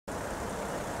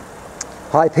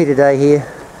Hi, Peter Day here.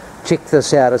 Check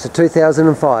this out. It's a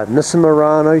 2005 Nissan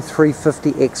Murano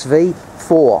 350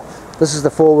 XV4. This is the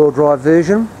four-wheel drive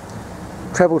version.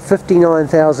 Travelled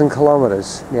 59,000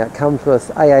 kilometres. Now it comes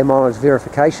with AA mileage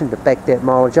verification to back that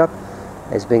mileage up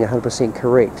as being 100%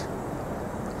 correct.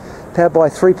 Powered by a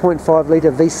 3.5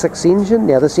 litre V6 engine.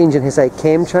 Now this engine has a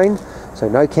cam chain, so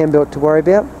no cam belt to worry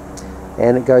about.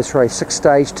 And it goes for a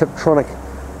 6-stage Tiptronic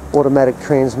automatic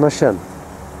transmission.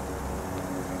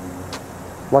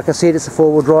 Like I said, it's a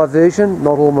four-wheel drive version.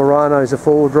 Not all Muranos are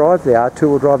four-wheel drive. There are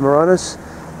two-wheel drive Muranos.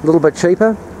 A little bit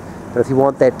cheaper, but if you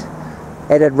want that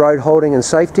added road holding and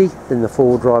safety, then the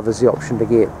four-wheel drive is the option to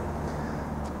get.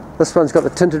 This one's got the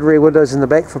tinted rear windows in the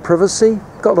back for privacy.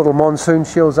 Got little monsoon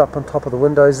shields up on top of the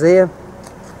windows there.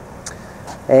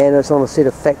 And it's on a set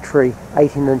of factory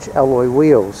 18-inch alloy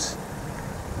wheels.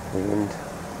 And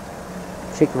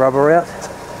check the rubber out.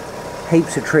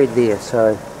 Heaps of tread there,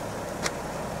 so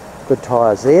good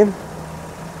tyres there.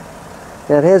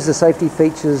 Now it has the safety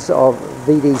features of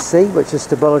VDC, which is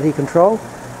stability control,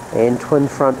 and twin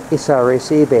front SRS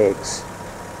airbags.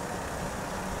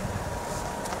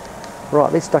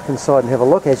 Right, let's duck inside and have a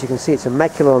look. As you can see, it's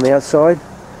immaculate on the outside,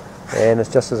 and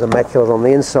it's just as immaculate on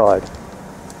the inside.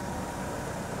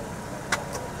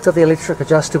 It's got the electric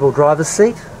adjustable driver's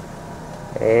seat,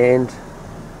 and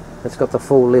it's got the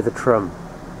full leather trim.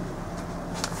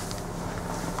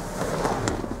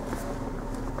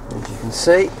 As you can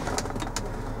see,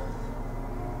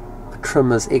 the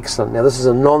trim is excellent. Now this is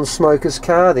a non-smoker's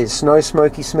car. There's no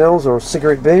smoky smells or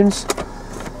cigarette burns.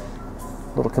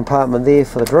 Little compartment there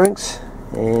for the drinks,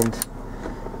 and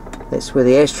that's where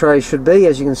the ashtray should be.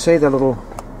 As you can see, the little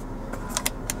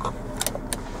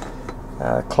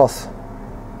cloth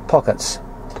pockets.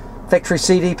 Factory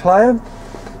CD player.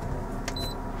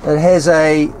 It has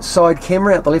a side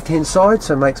camera out the left hand side,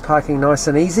 so it makes parking nice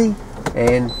and easy,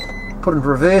 and put into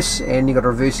reverse, and you've got a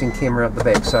reversing camera out the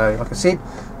back, so like I said,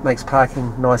 makes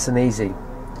parking nice and easy.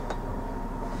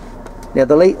 Now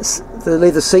the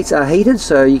leather seats are heated,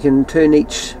 so you can turn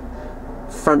each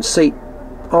front seat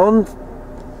on,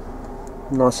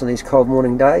 nice on these cold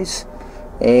morning days.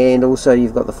 And also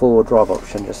you've got the four-wheel drive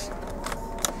option. Just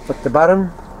click the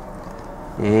button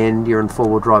and you're in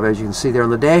four-wheel drive, as you can see there on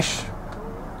the dash.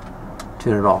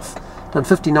 Turn it off. Done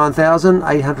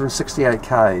 59,868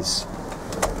 Ks.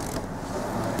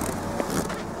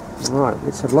 Right,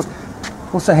 let's have a look.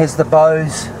 Also has the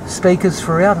Bose speakers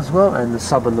throughout as well, and the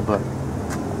sub in the boot.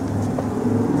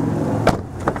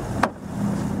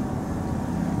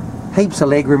 Heaps of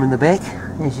legroom in the back,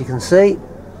 as you can see.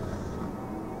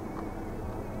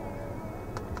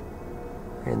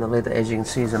 And the leather, as you can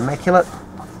see, is immaculate.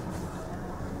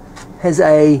 Has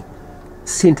a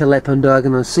centre lap and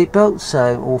diagonal seat belt,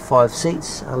 so all 5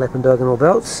 seats are lap and diagonal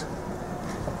belts.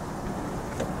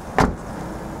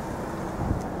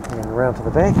 And around to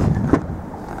the back.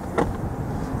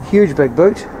 Huge big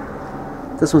boot.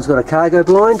 This one's got a cargo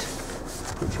blind,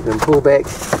 which you can pull back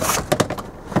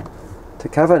to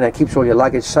cover. Now it keeps all your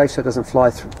luggage safe so it doesn't fly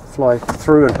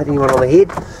through and hit anyone on the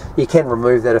head. You can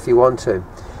remove that if you want to.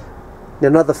 Now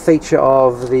another feature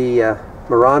of the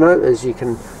Murano is you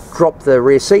can drop the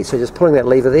rear seat, so just pulling that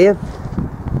lever there,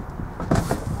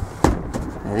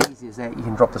 and easy as that, you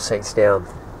can drop the seats down.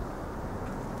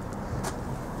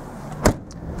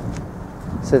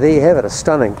 So there you have it, a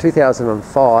stunning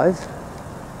 2005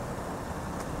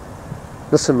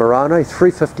 Nissan Murano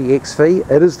 350 XV.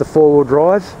 It is the four-wheel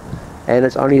drive, and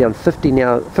it's only done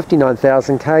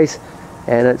 59,000 Ks,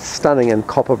 and it's stunning in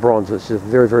copper bronze, which is a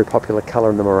very, very popular colour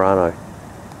in the Murano.